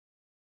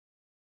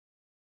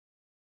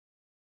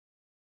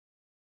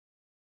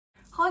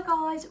Hi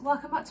guys,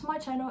 welcome back to my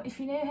channel. If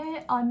you're new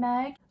here, I'm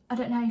Meg. I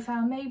don't know how you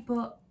found me,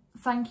 but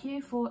thank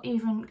you for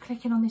even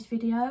clicking on this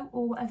video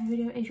or whatever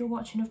video it is you're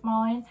watching of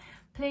mine.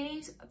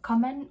 Please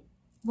comment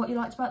what you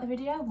liked about the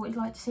video, what you'd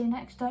like to see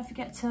next. Don't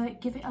forget to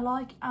give it a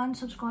like and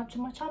subscribe to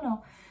my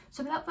channel.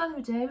 So without further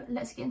ado,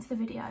 let's get into the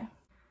video.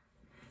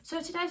 So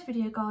today's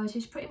video, guys,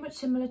 is pretty much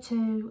similar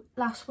to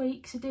last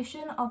week's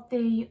edition of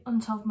the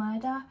Unsolved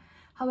murder.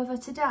 However,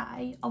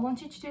 today I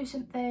wanted to do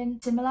something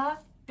similar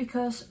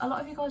because a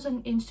lot of you guys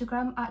on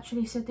Instagram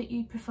actually said that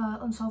you prefer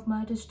unsolved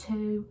murders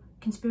to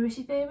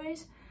conspiracy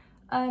theories.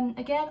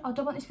 Again, I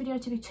don't want this video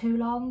to be too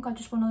long. I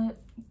just want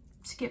to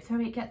skip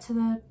through it, get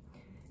to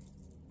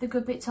the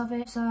good bits of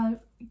it. So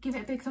give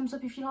it a big thumbs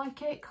up if you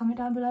like it. Comment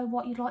down below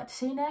what you'd like to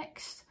see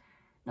next.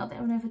 Not that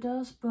anyone ever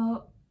does,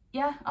 but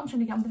yeah, I'm just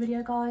going to get on with the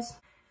video, guys.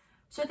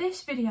 So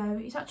this video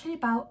is actually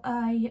about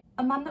a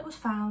man that was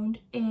found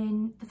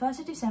in the 1st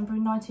of December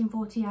in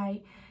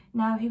 1948.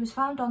 Now, he was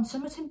found on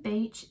Somerton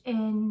Beach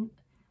in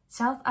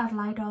South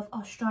Adelaide of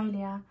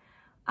Australia,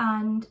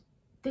 and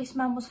this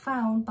man was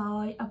found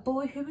by a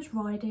boy who was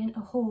riding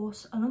a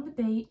horse along the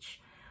beach.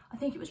 I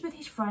think it was with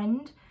his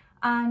friend,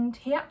 and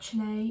he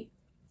actually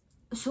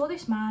saw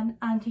this man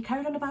and he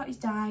carried on about his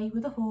day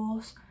with a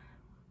horse,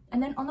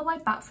 and then on the way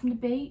back from the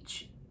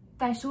beach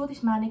they saw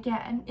this man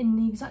again in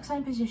the exact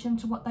same position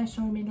to what they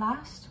saw him in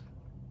last.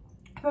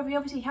 However, he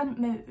obviously hadn't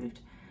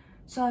moved,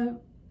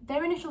 so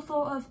their initial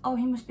thought of, oh,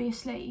 he must be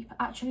asleep,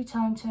 actually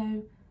turned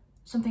to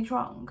something's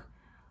wrong.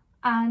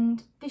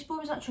 And this boy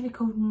was actually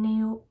called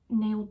Neil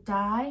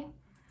Day,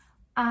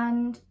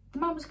 and the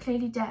man was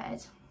clearly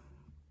dead.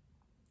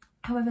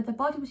 However, the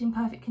body was in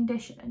perfect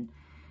condition.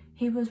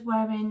 He was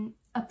wearing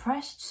a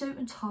pressed suit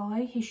and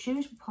tie, his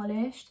shoes were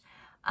polished,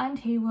 and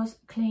he was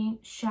clean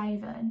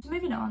shaven. So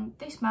moving on,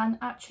 this man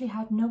actually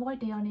had no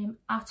ID on him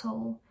at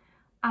all,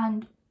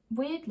 and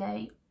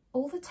weirdly,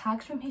 all the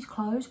tags from his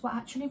clothes were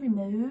actually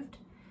removed.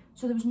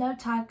 So there was no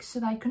tags,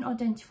 so they couldn't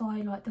identify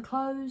like the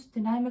clothes,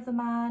 the name of the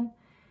man,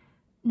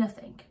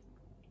 nothing.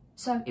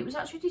 So it was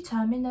actually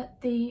determined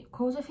that the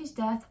cause of his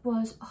death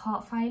was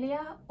heart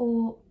failure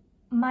or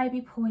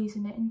maybe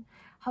poisoning.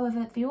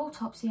 However, the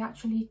autopsy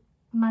actually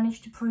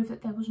managed to prove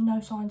that there was no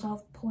signs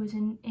of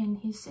poison in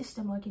his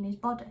system, like in his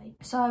body.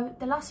 So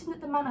the last thing that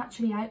the man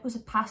actually ate was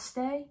a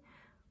pasty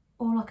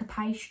or like a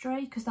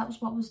pastry, because that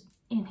was what was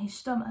in his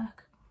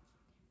stomach,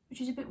 which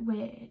is a bit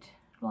weird.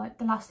 Like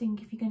the last thing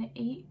if you're going to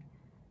eat.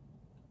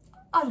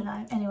 I don't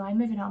know. Anyway,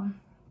 moving on.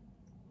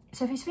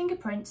 So his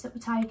fingerprints that were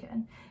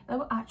taken, they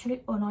were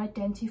actually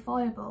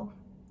unidentifiable.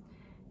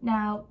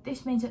 Now,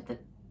 this means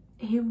that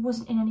he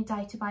wasn't in any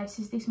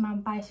databases. This man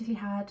basically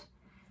had,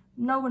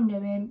 no one knew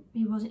him.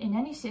 He wasn't in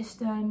any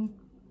system,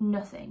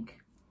 nothing.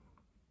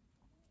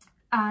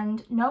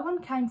 And no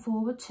one came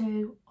forward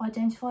to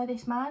identify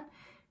this man.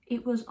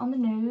 It was on the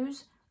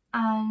news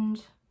and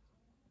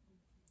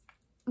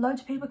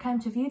loads of people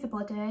came to view the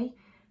body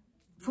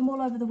from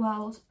all over the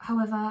world.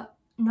 However,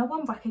 no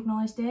one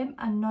recognised him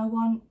and no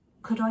one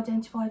could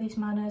identify this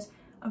man as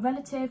a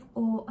relative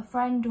or a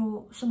friend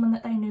or someone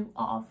that they knew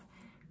of.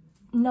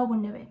 No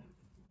one knew him.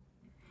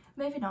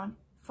 Moving on,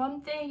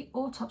 from the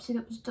autopsy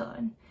that was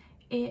done,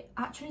 it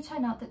actually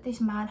turned out that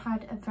this man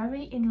had a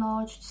very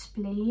enlarged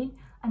spleen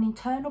and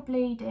internal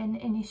bleeding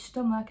in his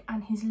stomach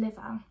and his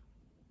liver.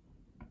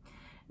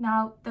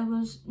 Now, there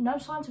was no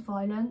signs of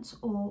violence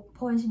or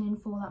poisoning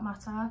for that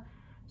matter,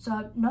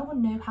 so no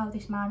one knew how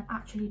this man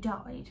actually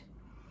died.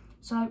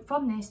 So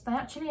from this, they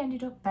actually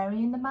ended up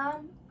burying the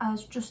man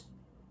as just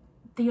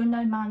the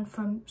unknown man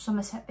from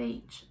Somerton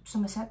Beach,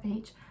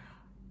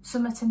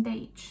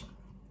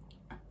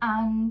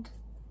 and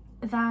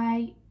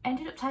they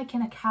ended up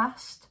taking a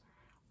cast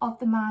of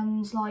the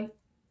man's like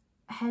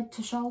head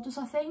to shoulders,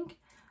 I think,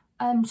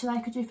 so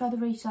they could do further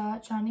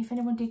research, and if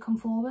anyone did come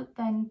forward,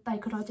 then they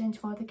could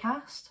identify the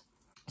cast.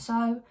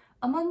 So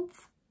a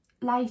month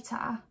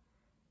later,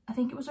 I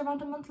think it was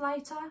around a month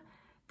later,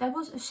 there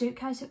was a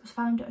suitcase that was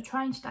found at a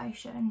train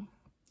station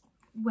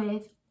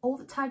with all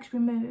the tags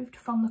removed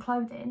from the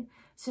clothing,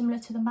 similar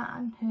to the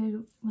man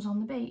who was on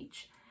the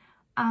beach.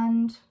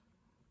 And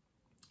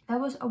there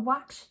was a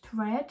wax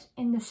thread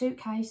in the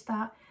suitcase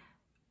that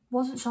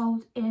wasn't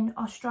sold in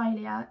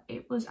Australia.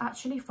 It was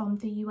actually from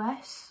the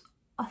US,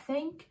 I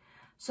think.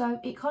 So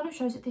it kind of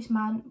shows that this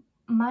man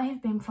may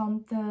have been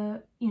from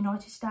the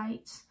United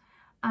States.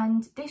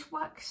 And this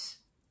wax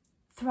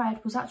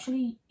thread was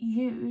actually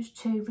used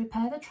to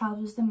repair the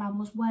trousers the man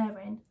was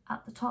wearing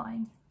at the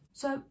time.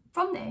 So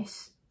from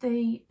this,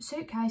 the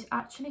suitcase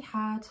actually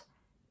had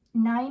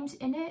names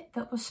in it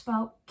that was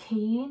spelled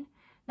Keen.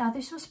 Now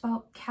this was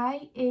spelled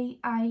K-E-A-N-E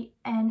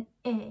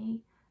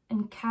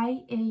and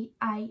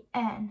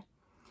K-E-A-N.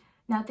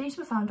 Now these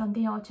were found on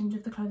the items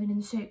of the clothing in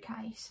the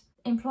suitcase,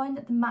 implying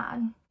that the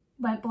man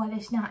went by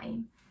this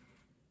name.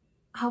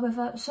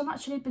 However, some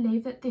actually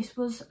believe that this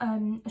was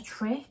a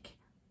trick,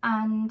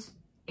 and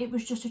it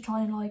was just to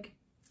try and like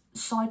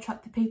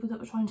sidetrack the people that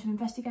were trying to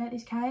investigate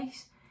this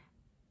case.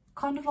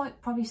 Kind of like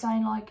probably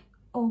saying like,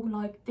 oh,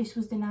 like this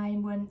was the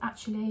name, when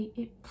actually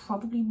it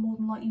probably more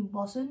than likely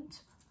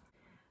wasn't.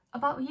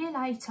 About a year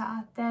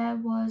later, there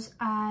was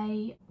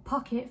a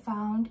pocket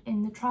found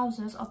in the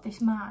trousers of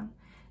this man.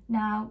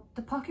 Now,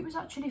 the pocket was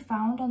actually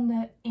found on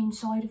the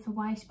inside of the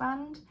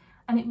waistband,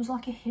 and it was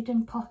like a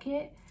hidden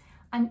pocket.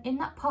 And in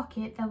that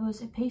pocket, there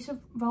was a piece of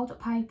rolled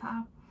up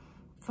paper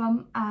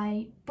from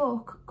a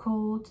book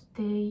called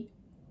the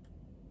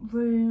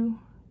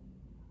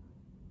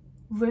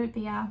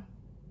Rubia,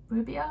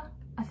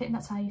 I think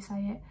that's how you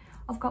say it.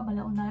 I've got my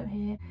little note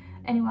here.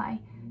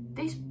 Anyway,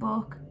 this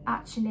book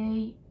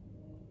actually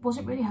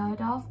wasn't really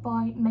heard of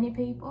by many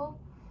people,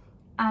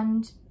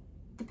 and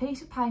the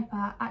piece of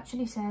paper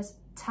actually says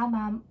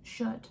tamam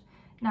shud.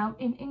 Now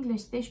in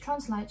English this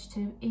translates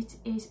to it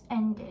is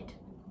ended.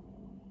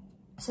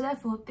 So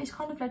therefore this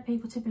kind of led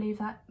people to believe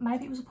that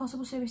maybe it was a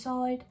possible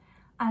suicide,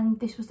 and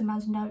this was the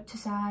man's note to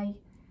say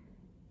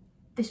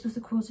this was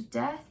the cause of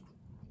death.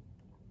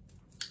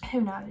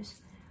 Who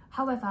knows?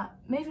 However,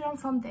 moving on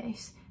from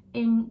this,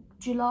 in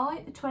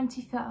July the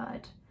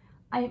 23rd,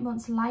 8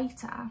 months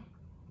later,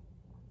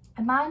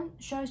 a man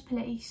shows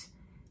police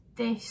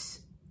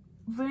this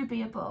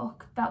Rubia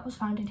book that was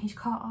found in his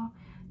car.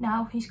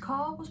 Now, his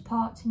car was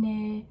parked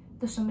near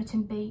the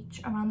Somerton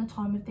beach around the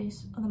time of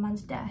this other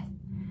man's death.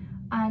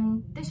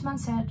 And this man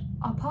said,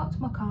 I parked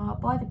my car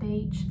by the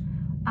beach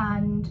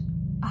and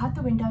I had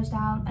the windows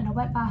down and I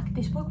went back,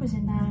 this book was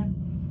in there.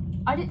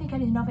 I didn't think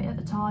anything of it at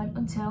the time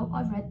until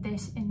I read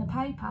this in the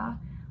paper,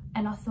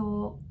 and I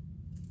thought,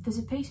 there's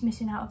a piece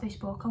missing out of this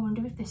book, I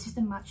wonder if this is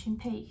the matching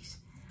piece.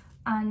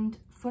 And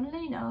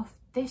funnily enough,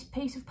 this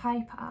piece of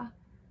paper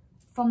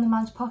from the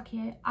man's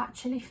pocket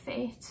actually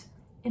fit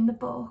in the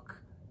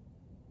book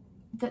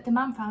that the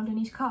man found in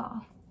his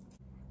car.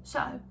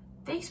 So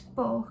this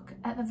book,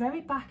 at the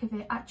very back of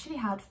it, actually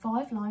had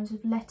 5 lines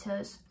of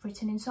letters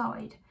written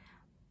inside,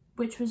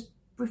 which was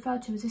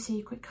referred to as a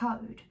secret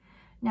code.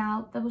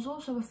 Now, there was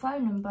also a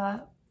phone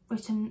number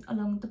written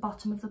along the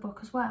bottom of the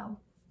book as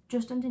well,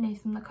 just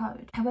underneath from the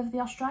code. However,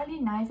 the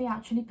Australian Navy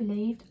actually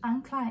believed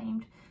and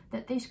claimed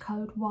that this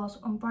code was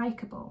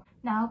unbreakable.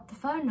 Now, the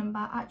phone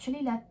number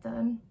actually led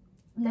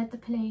the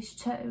police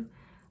to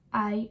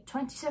a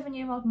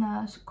 27-year-old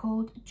nurse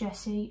called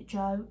Jessie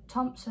Jo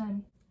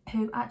Thompson,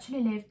 who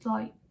actually lived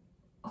like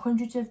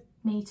hundreds of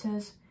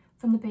metres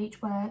from the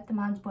beach where the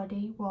man's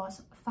body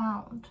was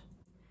found.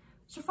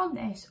 So from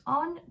this,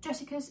 on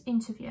Jessica's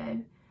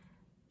interview,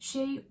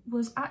 she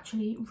was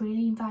actually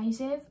really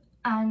invasive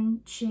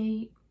and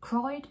she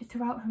cried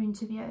throughout her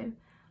interview,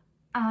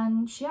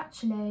 and she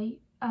actually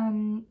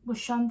was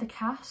shown the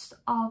cast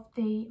of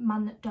the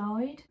man that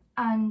died,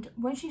 and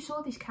when she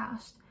saw this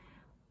cast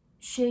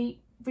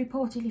she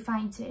reportedly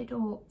fainted,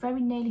 or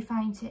very nearly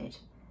fainted.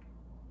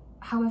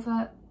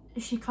 However,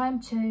 she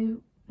claimed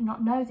to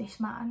not know this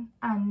man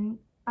and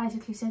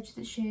basically said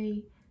that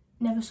she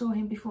never saw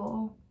him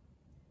before,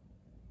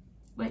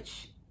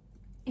 which,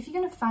 if you're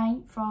going to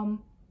faint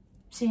from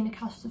seeing a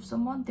cast of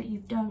someone that you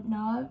don't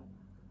know,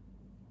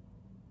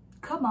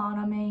 come on,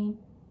 I mean,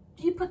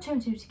 you'd put 2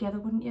 and 2 together,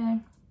 wouldn't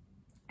you?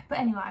 But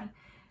anyway,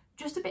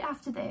 just a bit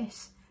after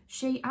this,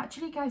 she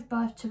actually gave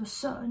birth to a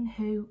son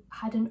who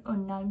had an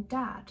unknown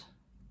dad.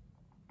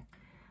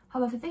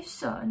 However, this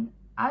son,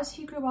 as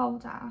he grew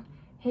older,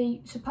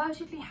 he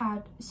supposedly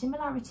had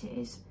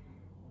similarities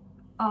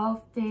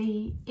of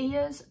the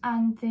ears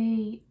and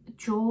the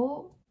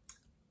jaw.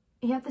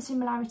 He had the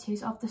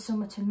similarities of the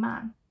Somerton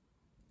Man.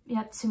 He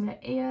had similar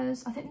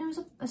ears. I think there was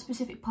a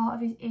specific part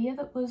of his ear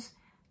that was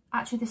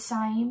actually the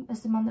same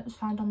as the man that was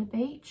found on the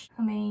beach.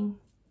 I mean,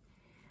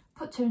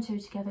 put 2 and 2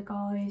 together,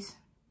 guys.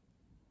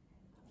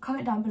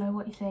 Comment down below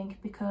what you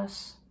think,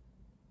 because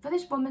for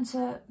this woman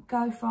to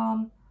go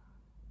from,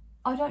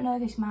 I don't know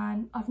this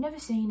man, I've never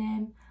seen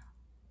him,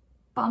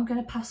 but I'm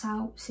going to pass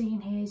out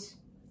seeing his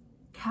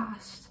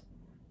cast,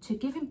 to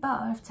giving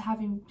birth to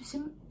having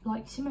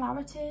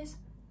similarities.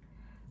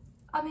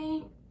 I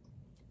mean,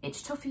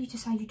 it's tough for you to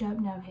say you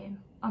don't know him.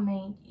 I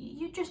mean,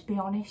 you'd just be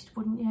honest,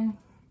 wouldn't you?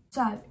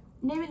 So,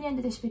 nearing the end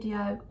of this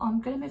video,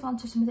 I'm going to move on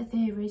to some of the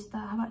theories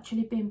that have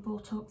actually been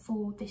brought up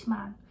for this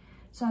man.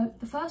 So,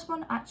 the first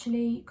one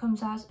actually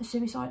comes as a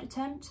suicide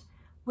attempt,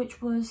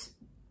 which was,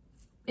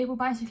 it will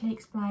basically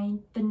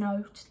explain the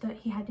note that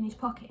he had in his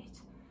pocket.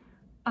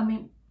 I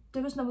mean,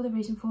 there was no other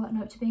reason for that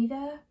note to be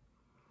there.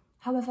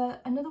 However,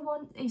 another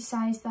one, he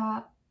says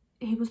that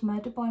he was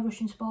murdered by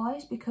Russian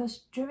spies,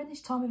 because during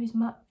this time of his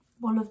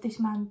of this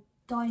man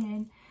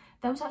dying,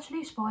 there was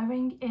actually a spy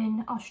ring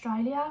in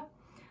Australia,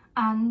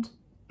 and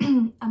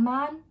a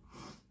man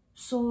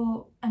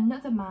saw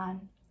another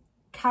man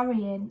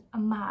carrying a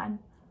man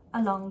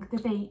along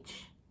the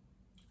beach.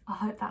 I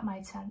hope that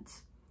made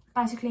sense.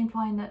 Basically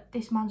implying that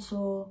this man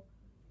saw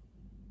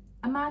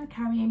a man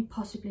carrying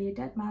possibly a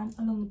dead man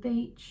along the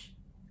beach.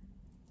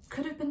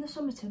 Could have been the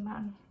Somerton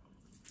Man.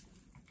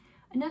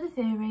 Another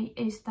theory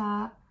is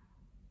that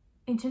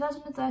in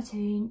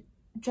 2013,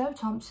 Jo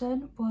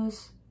Thompson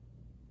was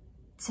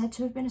said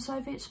to have been a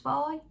Soviet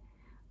spy,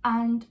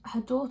 and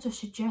her daughter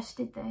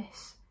suggested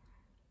this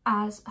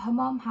as her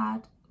mum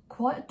had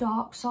quite a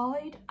dark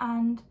side,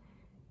 and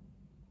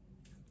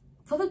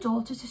for the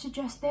daughter to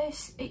suggest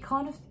this, it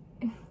kind of,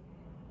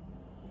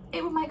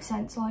 it would make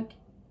sense, like,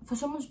 for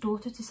someone's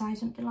daughter to say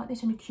something like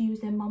this and accuse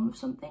their mum of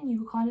something, you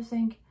would kind of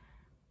think,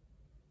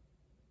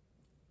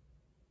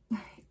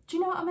 do you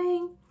know what I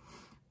mean?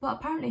 But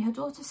apparently her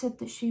daughter said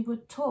that she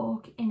would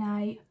talk in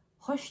a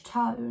hushed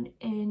tone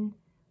in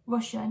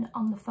Russian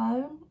on the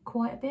phone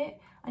quite a bit,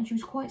 and she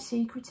was quite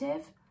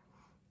secretive.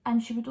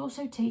 And she would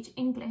also teach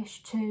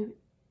English to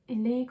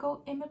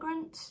illegal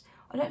immigrants.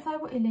 I don't know if they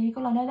were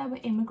illegal, I know they were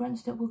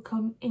immigrants that would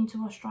come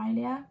into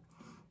Australia.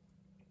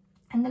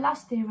 And the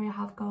last theory I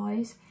have,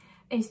 guys,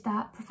 is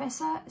that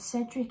Professor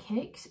Cedric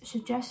Hicks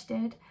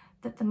suggested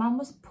that the man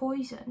was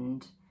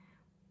poisoned,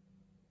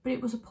 but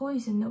it was a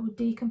poison that would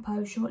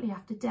decompose shortly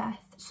after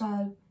death,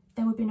 so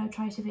there would be no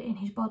trace of it in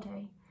his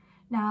body.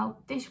 Now,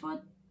 this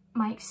would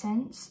make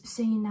sense,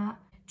 seeing that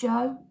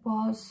Joe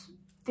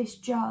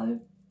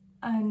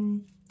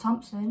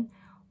Thompson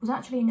was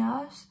actually a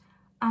nurse,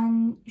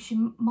 and she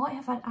might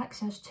have had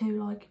access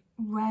to like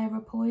rarer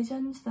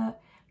poisons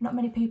that not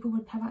many people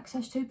would have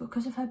access to.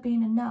 Because of her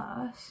being a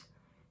nurse,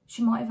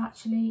 she might have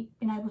actually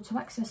been able to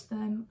access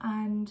them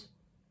and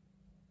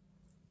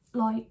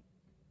like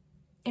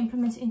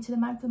implement it into the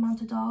man for the man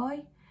to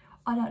die.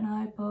 I don't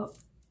know, but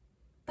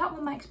that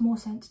one makes more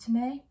sense to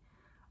me.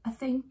 I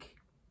think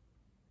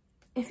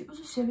if it was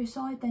a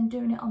suicide, then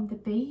doing it on the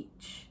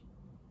beach,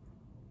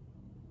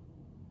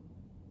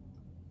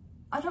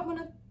 I don't want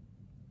to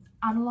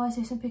analyse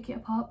this and pick it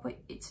apart, but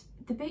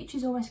the beach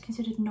is always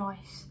considered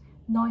nice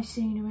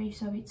scenery,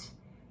 so it's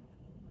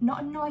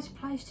not a nice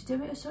place to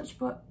do it as such,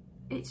 but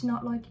it's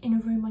not like in a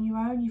room on your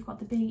own. You've got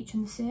the beach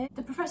and the sea.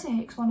 The Professor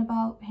Hicks one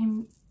about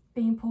him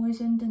being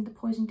poisoned and the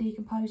poison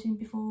decomposing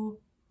before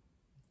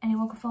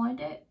anyone could find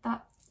it,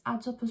 that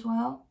adds up as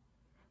well.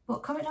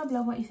 But comment down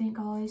below what you think,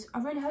 guys. I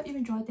really hope you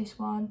enjoyed this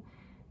one.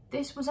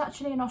 This was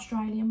actually an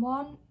Australian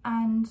one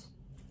and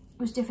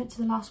was different to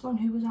the last one,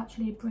 who was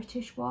actually a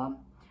British one.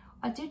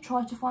 I did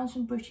try to find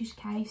some British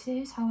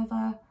cases,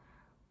 however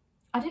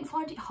I didn't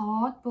find it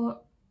hard,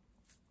 but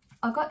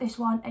I got this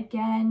one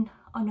again,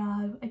 I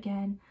know,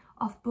 again,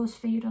 off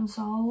BuzzFeed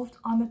Unsolved.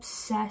 I'm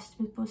obsessed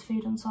with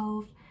BuzzFeed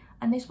Unsolved,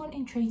 and this one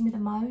intrigued me the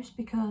most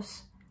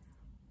because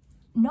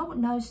no one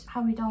knows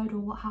how he died or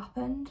what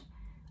happened,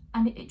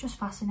 and it just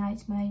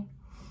fascinates me.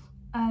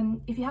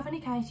 If you have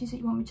any cases that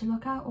you want me to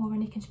look at, or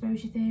any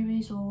conspiracy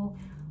theories or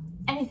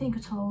anything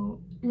at all,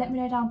 let me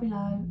know down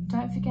below.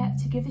 Don't forget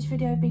to give this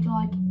video a big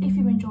like if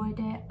you enjoyed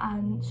it,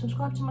 and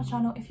subscribe to my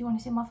channel if you want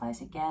to see my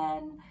face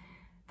again.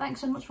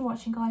 Thanks so much for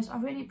watching, guys. I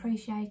really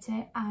appreciate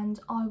it, and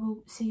I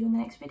will see you in the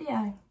next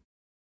video.